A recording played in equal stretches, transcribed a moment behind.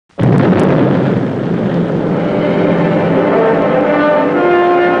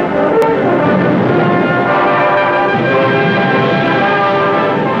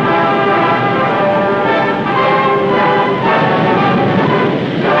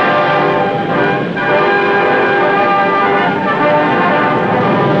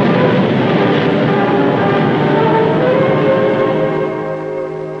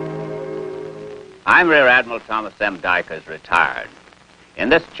Rear Admiral Thomas M. Dyker is retired. In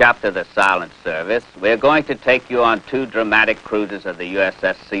this chapter of the Silent Service, we're going to take you on 2 dramatic cruises of the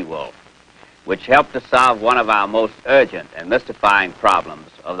USS Seawolf, which helped to solve one of our most urgent and mystifying problems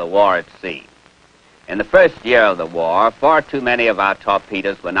of the war at sea. In the first year of the war, far too many of our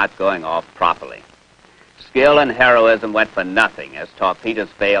torpedoes were not going off properly. Skill and heroism went for nothing as torpedoes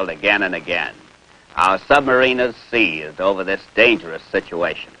failed again and again. Our submariners seized over this dangerous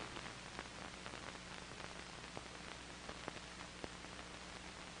situation.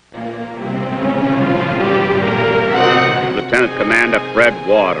 Lieutenant Commander Fred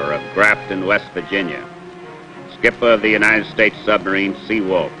Warder of Grafton, West Virginia. Skipper of the United States submarine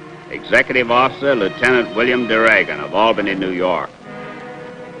Seawolf. Executive Officer Lieutenant William DeRagan of Albany, New York.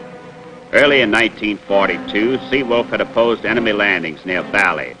 Early in 1942, Seawolf had opposed enemy landings near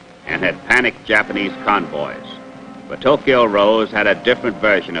Bali and had panicked Japanese convoys. But Tokyo Rose had a different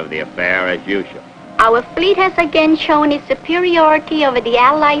version of the affair as usual. Our fleet has again shown its superiority over the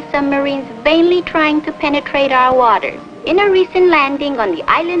Allied submarines vainly trying to penetrate our waters. In a recent landing on the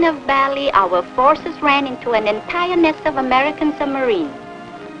island of Bali, our forces ran into an entire nest of American submarines.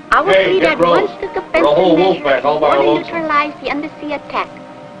 Our fleet at once took offensive measures to neutralize the undersea attack.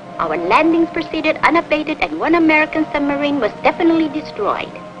 Our landings proceeded unabated and one American submarine was definitely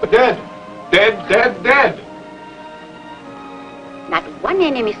destroyed. Dead! Dead! Not one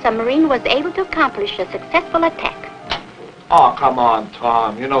enemy submarine was able to accomplish a successful attack. Oh, come on,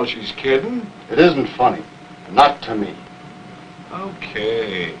 Tom. You know she's kidding. It isn't funny. Not to me.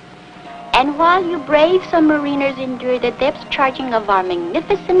 Okay. And while you brave submariners endure the depth charging of our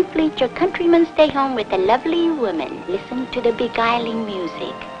magnificent fleet, your countrymen stay home with a lovely woman. Listen to the beguiling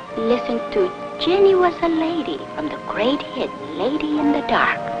music. Listen to Jenny Was a Lady from the great hit Lady in the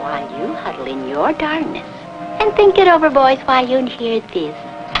Dark while you huddle in your darkness. And think it over, boys, while you hear this.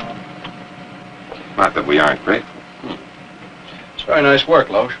 Not that we aren't grateful. It's very nice work,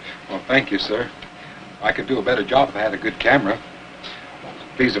 Loesch. Well, thank you, sir. I could do a better job if I had a good camera.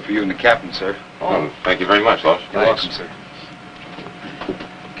 These are for you and the captain, sir. Oh, thank you very much, Loesch. You're welcome, sir.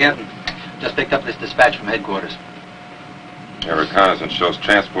 Captain, just picked up this dispatch from headquarters. Your reconnaissance shows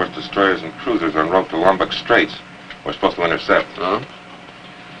transports, destroyers, and cruisers en route to Lombok Straits. We're supposed to intercept. Huh?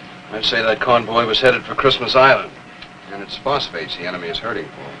 I'd say that convoy was headed for Christmas Island. And it's phosphates the enemy is hurting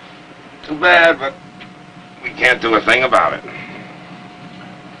for. Too bad, but we can't do a thing about it.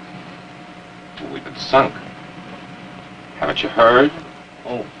 We've been sunk. Haven't you heard?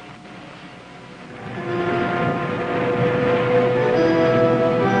 Oh.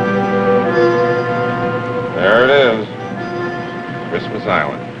 There it is. Christmas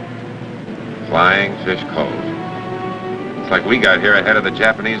Island. Flying Fish Cove. It's like we got here ahead of the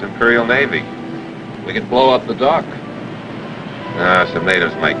Japanese Imperial Navy. We could blow up the dock. Some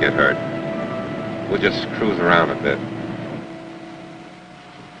natives might get hurt. We'll just cruise around a bit.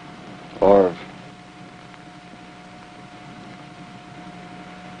 Orv.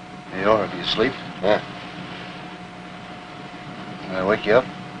 Hey, Orv, you asleep? Yeah. Can I wake you up?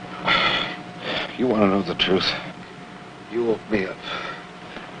 You want to know the truth? You woke me up.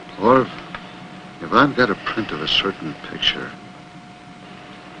 Orv, if I've got a print of a certain picture,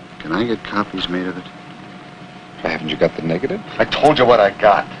 can I get copies made of it? Haven't you got the negative? I told you what I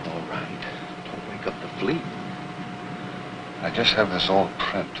got. All right. Don't wake up the fleet. I just have this old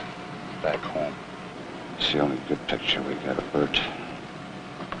print back home. It's the only good picture we got of Bert.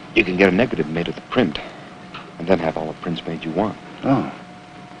 You can get a negative made of the print, and then have all the prints made you want. Oh.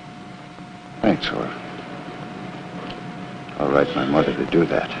 Thanks, Orv. I'll write my mother to do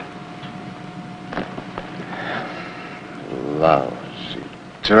that. Lousy,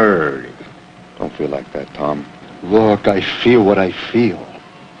 dirty. Don't feel like that, Tom. Look, I feel what I feel.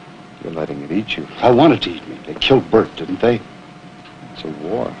 You're letting it eat you. I wanted to eat me. They killed Bert, didn't they? It's a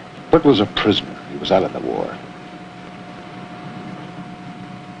war. Bert was a prisoner. He was out of the war.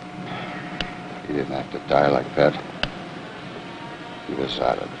 He didn't have to die like that. He was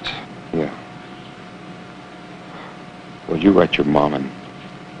out of it. Yeah. Well, you write your mom and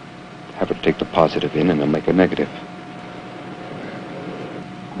have her take the positive in and then make a negative.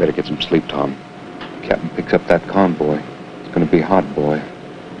 Better get some sleep, Tom. Captain picks up that convoy. It's going to be hot, boy.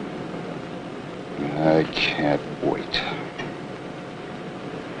 I can't wait.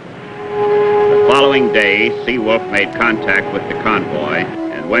 The following day, Seawolf made contact with the convoy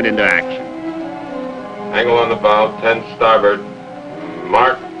and went into action. Angle on the bow, 10 starboard.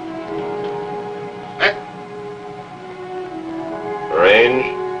 Mark. Range.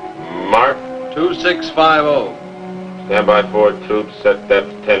 Mark. 2650. Stand by forward tubes, set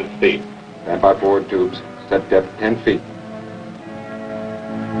depth 10 feet. Stand by forward tubes. Set depth 10 feet.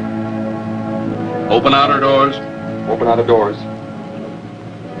 Open outer doors. Open outer doors.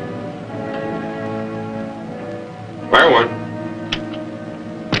 Fire one.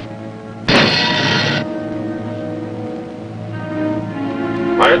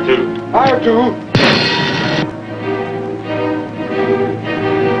 Fire two. Fire two.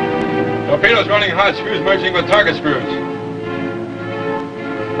 Torpedoes running hot. Screws merging with target screws.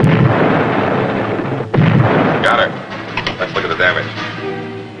 Got her. Let's look at the damage.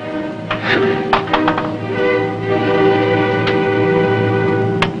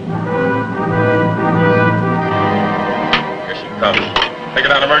 Here she comes. Take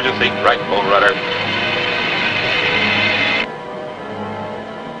it on emergency. Right, full rudder.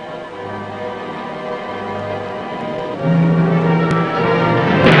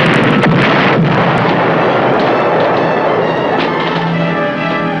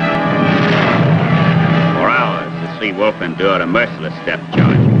 Seawolf endured a merciless depth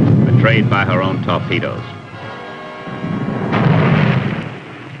charge, betrayed by her own torpedoes.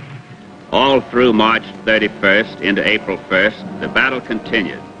 All through March 31st into April 1st, the battle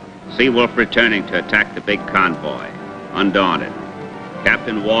continued, Seawolf returning to attack the big convoy, undaunted.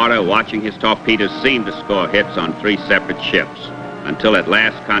 Captain Warder, watching his torpedoes, seemed to score hits on 3 separate ships, until at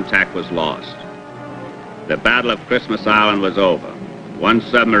last contact was lost. The Battle of Christmas Island was over. 1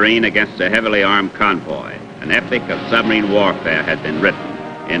 submarine against a heavily armed convoy. An epic of submarine warfare had been written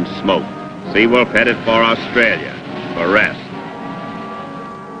in smoke. Seawolf headed for Australia, for rest,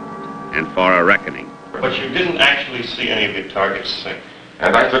 and for a reckoning. But you didn't actually see any of your targets sink.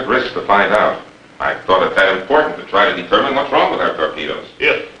 And I took risks to find out. I thought it that important to try to determine what's wrong with our torpedoes.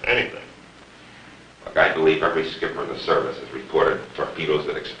 If anything. Look, I believe every skipper in the service has reported torpedoes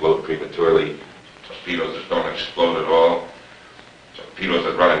that explode prematurely, torpedoes that don't explode at all, torpedoes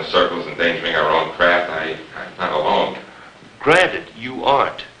that run in circles endangering our own craft. I'm not alone. Granted, you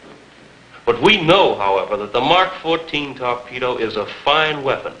aren't. But we know, however, that the Mark 14 torpedo is a fine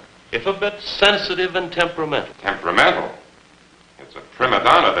weapon, if a bit sensitive and temperamental. Temperamental? It's a prima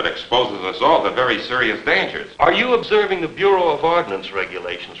donna that exposes us all to very serious dangers. Are you observing the Bureau of Ordnance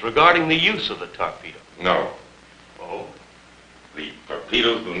regulations regarding the use of the torpedo? No. Oh? The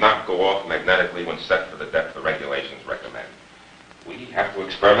torpedoes do not go off magnetically when set for the depth the regulations recommend. We have to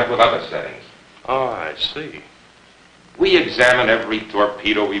experiment with other settings. Oh, I see. We examine every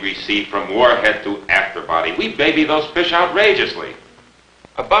torpedo we receive from warhead to afterbody. We baby those fish outrageously.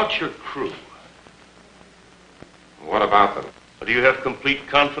 About your crew. What about them? Do you have complete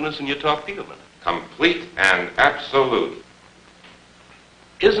confidence in your torpedo men? Complete and absolute.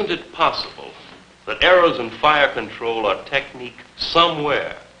 Isn't it possible that errors in fire control or technique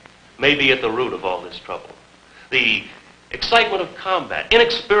somewhere may be at the root of all this trouble? The excitement of combat,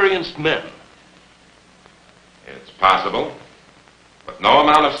 inexperienced men. It's possible, but no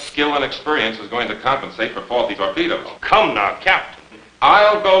amount of skill and experience is going to compensate for faulty torpedoes. Oh, come now, Captain.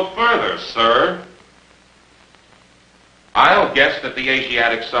 I'll go further, sir. I'll guess that the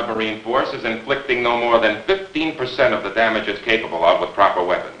Asiatic submarine force is inflicting no more than 15% of the damage it's capable of with proper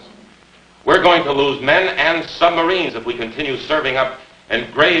weapons. We're going to lose men and submarines if we continue serving up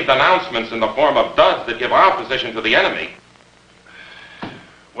engraved announcements in the form of duds that give our position to the enemy.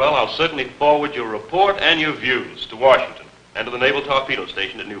 Well, I'll certainly forward your report and your views to Washington and to the Naval Torpedo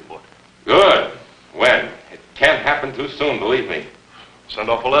Station at Newport. Good. When? It can't happen too soon, believe me. Send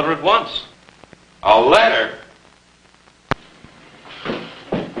off a letter at once. A letter?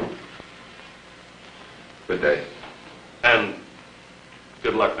 Good day. And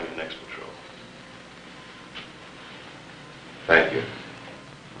good luck on your next patrol. Thank you.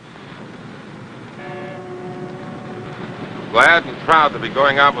 Glad and proud to be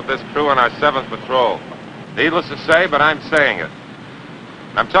going out with this crew on our 7th patrol. Needless to say, but I'm saying it.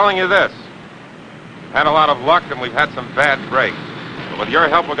 I'm telling you this. We've had a lot of luck and we've had some bad breaks. But with your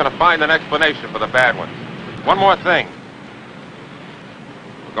help, we're going to find an explanation for the bad ones. One more thing.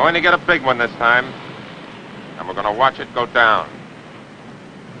 We're going to get a big one this time, and we're going to watch it go down.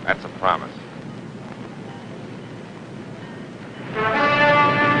 That's a promise.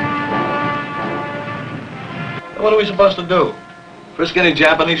 What are we supposed to do? Frisk any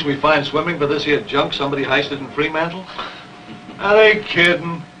Japanese we find swimming for this here junk somebody heisted in Fremantle? Are they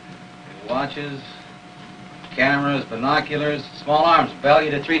kidding? Watches, cameras, binoculars, small arms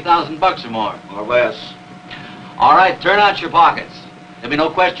valued at $3,000 or more. Or less. All right, turn out your pockets. There'll be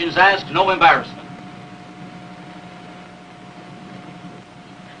no questions asked, no embarrassment.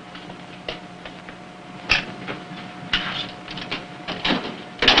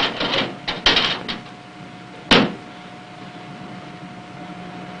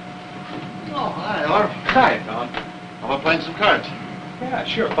 Oh, hi, Orv. Hi, Tom. How about playing some cards? Yeah,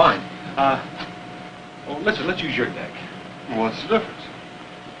 sure, fine. Oh, listen, let's use your deck. What's the difference?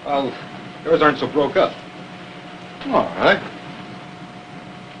 Well, yours aren't so broke up. All right.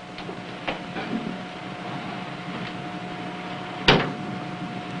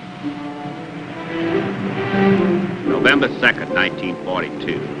 November 2nd,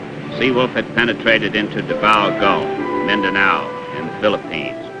 1942. Seawolf had penetrated into Davao Gulf, Mindanao, in the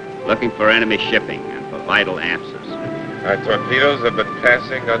Philippines, looking for enemy shipping and for vital answers. Our torpedoes have been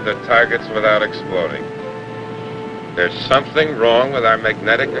passing under targets without exploding. There's something wrong with our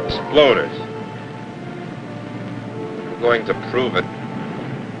magnetic exploders. I'm going to prove it.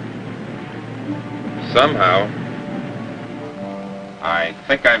 Somehow. I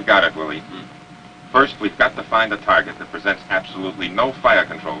think I've got it, Willie. First, we've got to find a target that presents absolutely no fire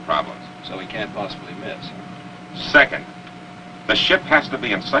control problems. So we can't possibly miss. Second, the ship has to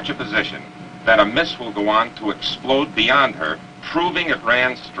be in such a position that a miss will go on to explode beyond her, proving it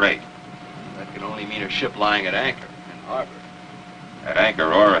ran straight. That can only mean a ship lying at anchor in harbor. At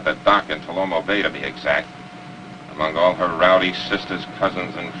anchor or at the dock in Tolomo Bay, to be exact. Among all her rowdy sisters,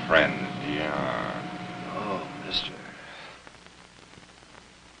 cousins, and friends. Yeah. Oh, mister.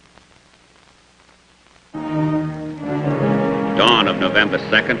 Dawn of November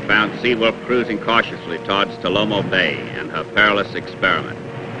 2nd found Seawolf cruising cautiously towards Tolomo Bay and her perilous experiment.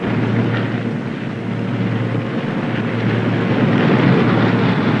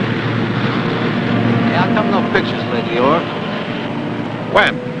 How come no pictures lately, Orv?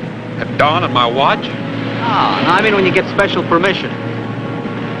 When? At dawn on my watch? Oh, no, I mean when you get special permission.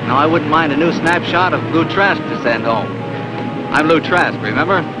 Now, I wouldn't mind a new snapshot of Lou Trask to send home. I'm Lou Trask,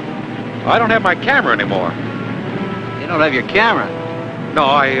 remember? I don't have my camera anymore. You don't have your camera. No,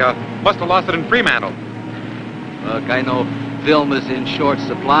 I must have lost it in Fremantle. Look, I know film is in short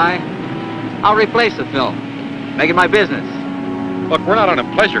supply. I'll replace the film. Make it my business. Look, we're not on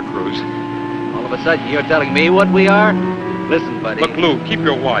a pleasure cruise. All of a sudden, you're telling me what we are? Listen, buddy. Look, Lou, keep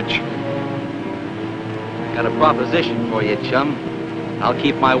your watch. Got a proposition for you, chum. I'll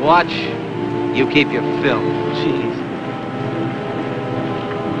keep my watch. You keep your film. Jeez.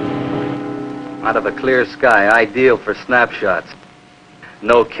 Out of a clear sky, ideal for snapshots.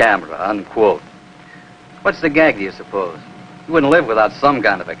 No camera, unquote. What's the gag, do you suppose? He wouldn't live without some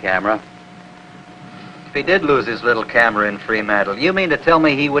kind of a camera. If he did lose his little camera in Fremantle, you mean to tell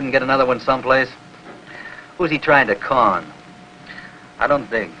me he wouldn't get another one someplace? Who's he trying to con? I don't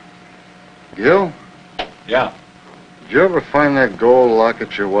dig. Gil, Yeah. did you ever find that gold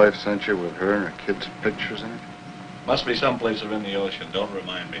locket your wife sent you with her and her kids' pictures in it? Must be someplace in the ocean. Don't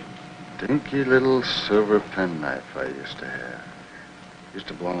remind me. Dinky little silver penknife I used to have. Used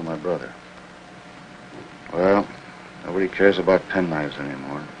to belong to my brother. Well, nobody cares about penknives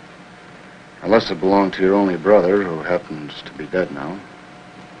anymore. Unless it belonged to your only brother, who happens to be dead now.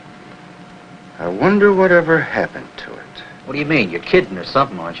 I wonder whatever happened to it. What do you mean? You're kidding or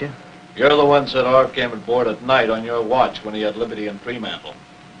something, aren't you? You're the one said Orv came aboard at night on your watch when he had Liberty and Fremantle.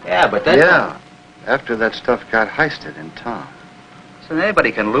 Yeah, but that's... Yeah, after that stuff got heisted in town. So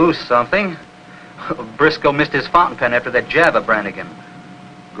anybody can lose something. Briscoe missed his fountain pen after that jab of Brannigan.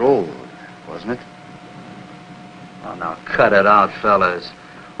 Gold, wasn't it? Oh, now cut it out, fellas.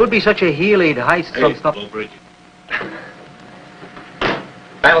 Who'd be such a heel he'd heist some stuff? Low Bridge.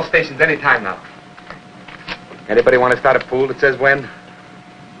 Battle stations any time now. Anybody want to start a pool that says when?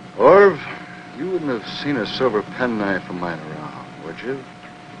 Orv, you wouldn't have seen a silver penknife of mine around, would you?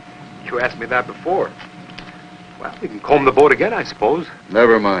 You asked me that before. Well, we can comb the boat again, I suppose.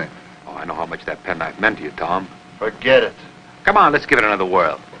 Never mind. Oh, I know how much that penknife meant to you, Tom. Forget it. Come on, let's give it another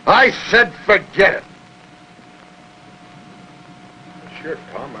whirl. I said forget it. Sure,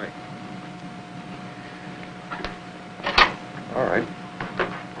 Tom, All right.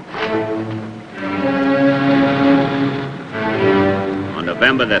 On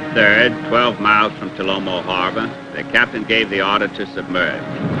November the 3rd, 12 miles from Tolomo Harbor, the captain gave the order to submerge.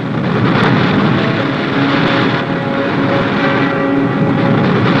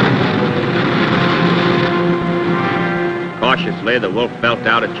 Cautiously, the Wolf felt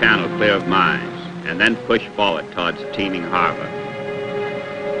out a channel clear of mines, and then pushed forward towards the teeming harbor.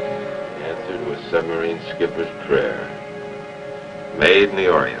 The answer to a submarine skipper's prayer. Made in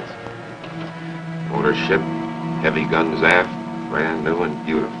the Orient. Motor ship, heavy guns aft, brand new and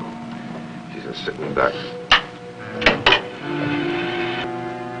beautiful. She's a sitting duck.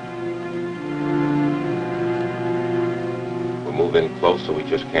 We'll move in close so we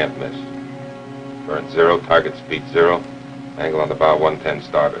just can't miss. Burn 0, target speed 0, angle on the bow 110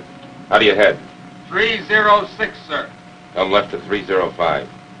 starboard. How do you head? 306, sir. Come left to 305.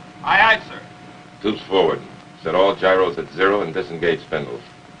 Aye, aye, sir. Tubes forward. Set all gyros at 0 and disengage spindles.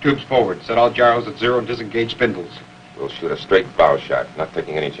 Tubes forward. Set all gyros at 0 and disengage spindles. We'll shoot a straight bow shot. Not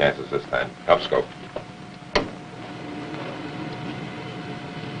taking any chances this time. Help scope.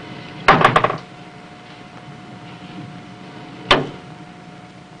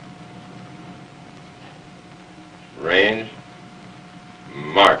 Range.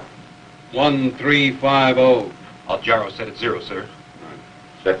 Mark. 1350. All gyros set at 0, sir.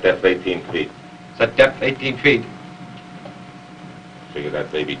 Set depth 18 feet. Set depth 18 feet. Figure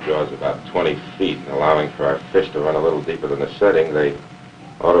that baby draws about 20 feet, and allowing for our fish to run a little deeper than the setting, they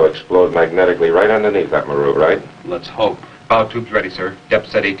ought to explode magnetically right underneath that maroon, right? Let's hope. Bow tubes ready, sir. Depth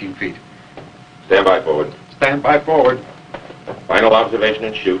set 18 feet. Stand by forward. Stand by forward. Final observation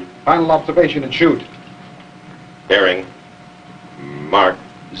and shoot. Final observation and shoot. Bearing. Mark.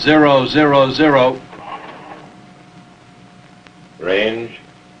 0, 0, 0. Range.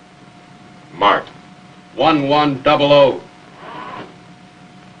 Mark. 1100.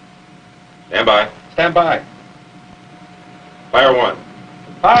 Stand by. Stand by. Fire one.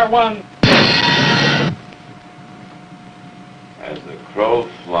 Fire one. As the crow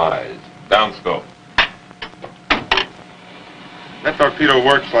flies. Down scope. That torpedo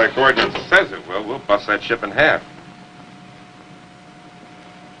works like ordnance says it will. We'll bust that ship in half.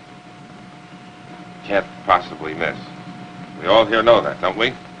 Can't possibly miss. We all here know that, don't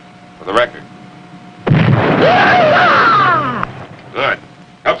we? For the record. Good.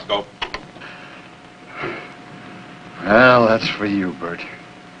 Help scope. Well, that's for you, Bert.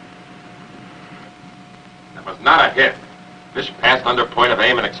 That was not a hit. Fish passed under point of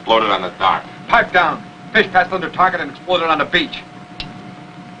aim and exploded on the dock. Pipe down. Fish passed under target and exploded on the beach.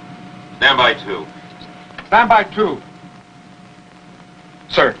 Stand by 2. Stand by 2.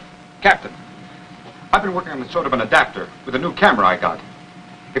 Sir, Captain, I've been working on sort of an adapter with a new camera I got.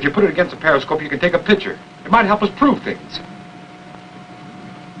 If you put it against a periscope, you can take a picture. It might help us prove things.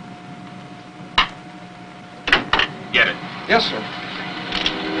 Get it. Yes, sir.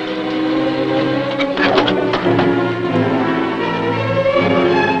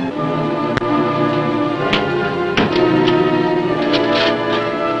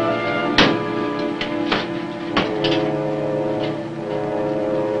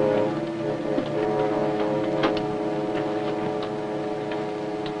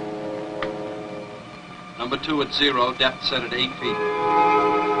 Number 2 at 0, depth set at 8 feet.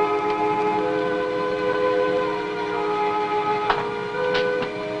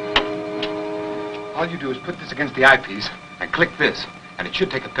 All you do is put this against the eyepiece and click this, and it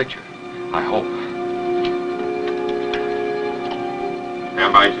should take a picture. I hope.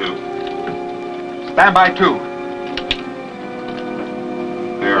 Stand by 2. Stand by 2.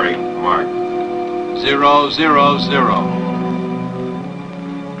 Bearing. Mark. 0, 0, 0.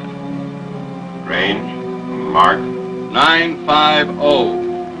 Range. Mark.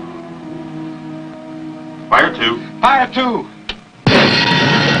 950. Fire 2. Fire 2.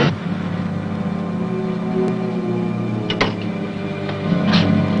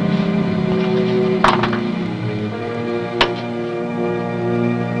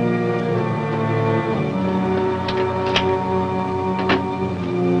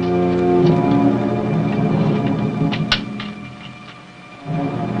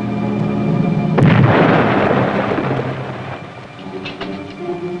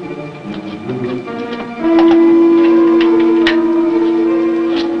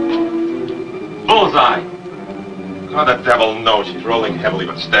 Bullseye! How the devil knows she's rolling heavily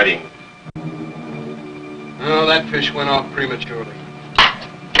but steadying? Oh, that fish went off prematurely.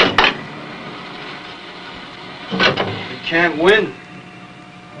 We can't win.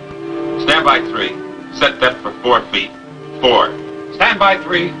 Stand by 3. Set depth for 4 feet. 4. Stand by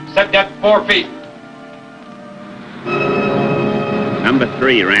 3. Set depth 4 feet. Number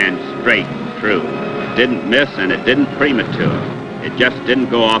 3 ran straight through. It didn't miss and it didn't premature. It just didn't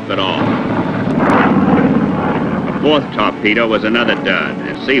go off at all. The 4th torpedo was another dud,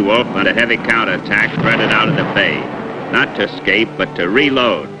 and Seawolf, under heavy counterattack, threaded out of the bay. Not to escape, but to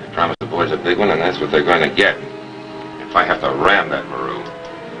reload. I promised the boys a big one, and that's what they're going to get. If I have to ram that maroon.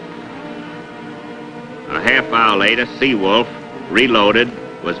 A half hour later, Seawolf, reloaded,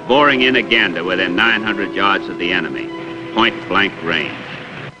 was boring in again to within 900 yards of the enemy. Point-blank range.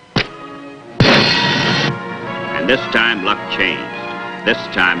 And this time, luck changed. This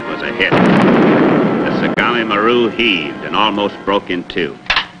time it was a hit. The Sagami Maru heaved and almost broke in 2.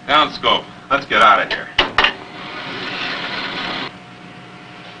 Down scope. Let's get out of here.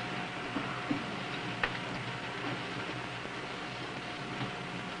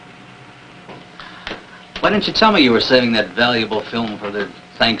 Why didn't you tell me you were saving that valuable film for the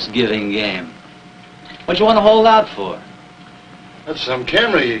Thanksgiving game? What'd you want to hold out for? That's some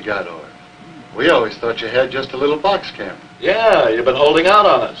camera you got, Orv. We always thought you had just a little box camera. Yeah, you've been holding out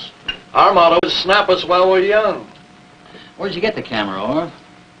on us. Our motto is snap us while we're young. Where'd you get the camera, Orv?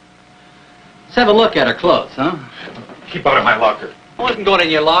 Let's have a look at her clothes, huh? Keep out of my locker. I wasn't going in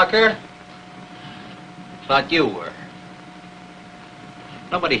your locker. Thought you were.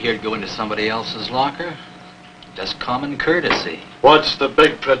 Nobody here'd go into somebody else's locker. Just common courtesy. What's the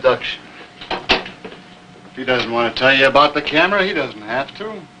big production? If he doesn't want to tell you about the camera, he doesn't have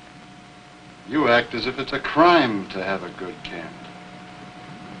to. You act as if it's a crime to have a good camera.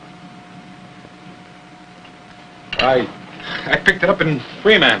 I picked it up in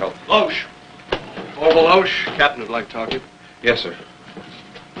Fremantle. Loesch. Orville Loesch. Captain would like to talk to you. Yes, sir.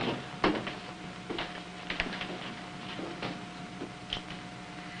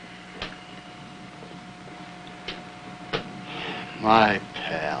 My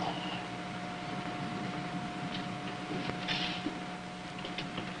pal.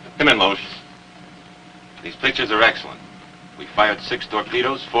 Come in, Loesch. These pictures are excellent. We fired 6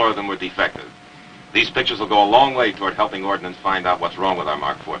 torpedoes, 4 of them were defective. These pictures will go a long way toward helping Ordnance find out what's wrong with our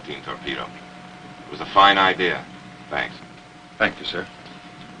Mark 14 torpedo. It was a fine idea. Thanks. Thank you, sir.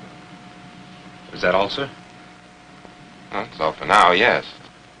 Is that all, sir? Well, that's all for now, yes.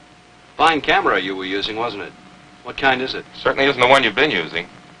 Fine camera you were using, wasn't it? What kind is it? Certainly isn't the one you've been using.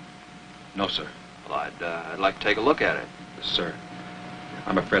 No, sir. Well, I'd like to take a look at it. Yes, sir.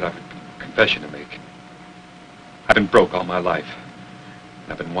 I'm afraid I've a confession to make. I've been broke all my life.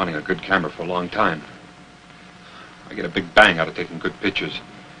 And I've been wanting a good camera for a long time. I get a big bang out of taking good pictures.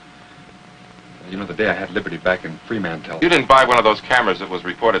 You know, the day I had Liberty back in Fremantle... You didn't buy one of those cameras that was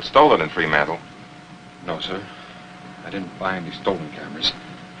reported stolen in Fremantle. No, sir. I didn't buy any stolen cameras.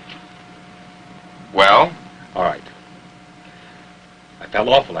 Well? All right. I felt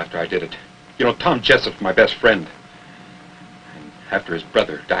awful after I did it. You know, Tom Jessup's my best friend. And after his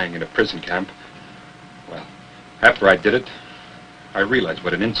brother dying in a prison camp, well, after I did it, I realized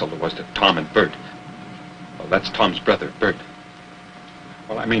what an insult it was to Tom and Bert. Well, that's Tom's brother, Bert.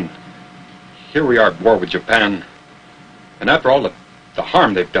 Well, I mean, here we are at war with Japan, and after all the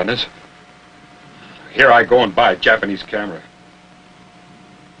harm they've done us, here I go and buy a Japanese camera.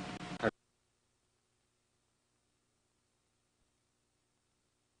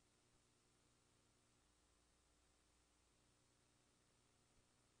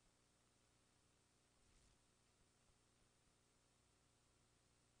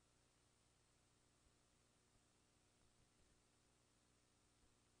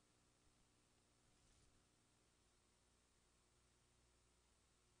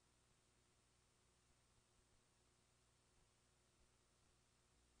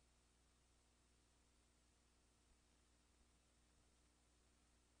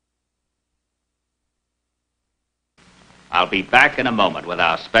 I'll be back in a moment with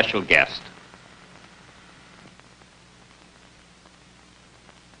our special guest.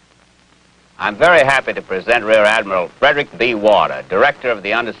 I'm very happy to present Rear Admiral Frederick B. Warder, Director of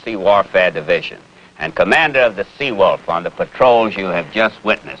the Undersea Warfare Division and Commander of the Seawolf on the patrols you have just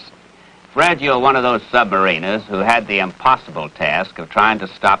witnessed. Fred, you're one of those submariners who had the impossible task of trying to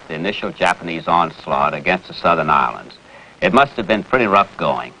stop the initial Japanese onslaught against the southern islands. It must have been pretty rough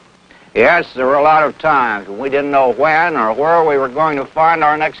going. Yes, there were a lot of times when we didn't know when or where we were going to find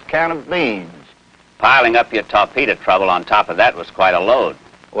our next can of beans. Piling up your torpedo trouble on top of that was quite a load.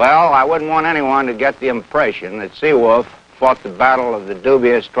 Well, I wouldn't want anyone to get the impression that Seawolf fought the battle of the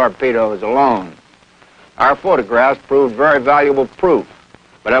dubious torpedoes alone. Our photographs proved very valuable proof,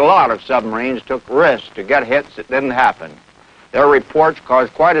 but a lot of submarines took risks to get hits that didn't happen. Their reports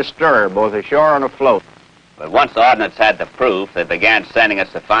caused quite a stir, both ashore and afloat. But once Ordnance had the proof, they began sending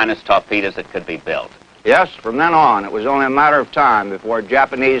us the finest torpedoes that could be built. Yes, from then on, it was only a matter of time before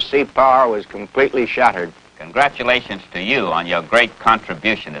Japanese sea power was completely shattered. Congratulations to you on your great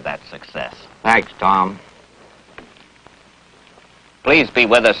contribution to that success. Thanks, Tom. Please be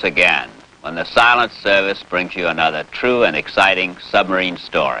with us again when the Silent Service brings you another true and exciting submarine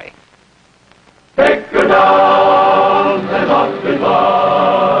story. Take her down and on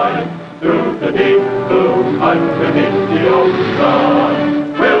goodbye. Through the deep blue underneath the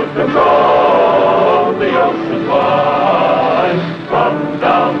ocean, we'll control the ocean wide. From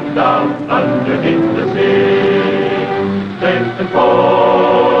down, down underneath the sea, safe and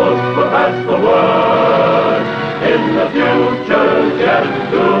forth we'll pass the word in the future yet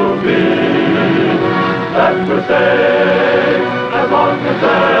to be. That we're safe as long as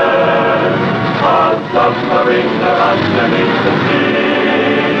there's a submarine underneath the sea.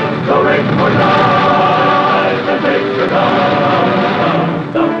 So ring for knives and take her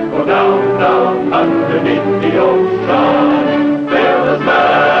down, down, go down, down underneath the ocean.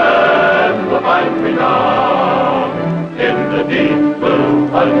 deep blue,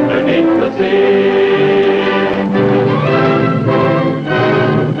 underneath the sea.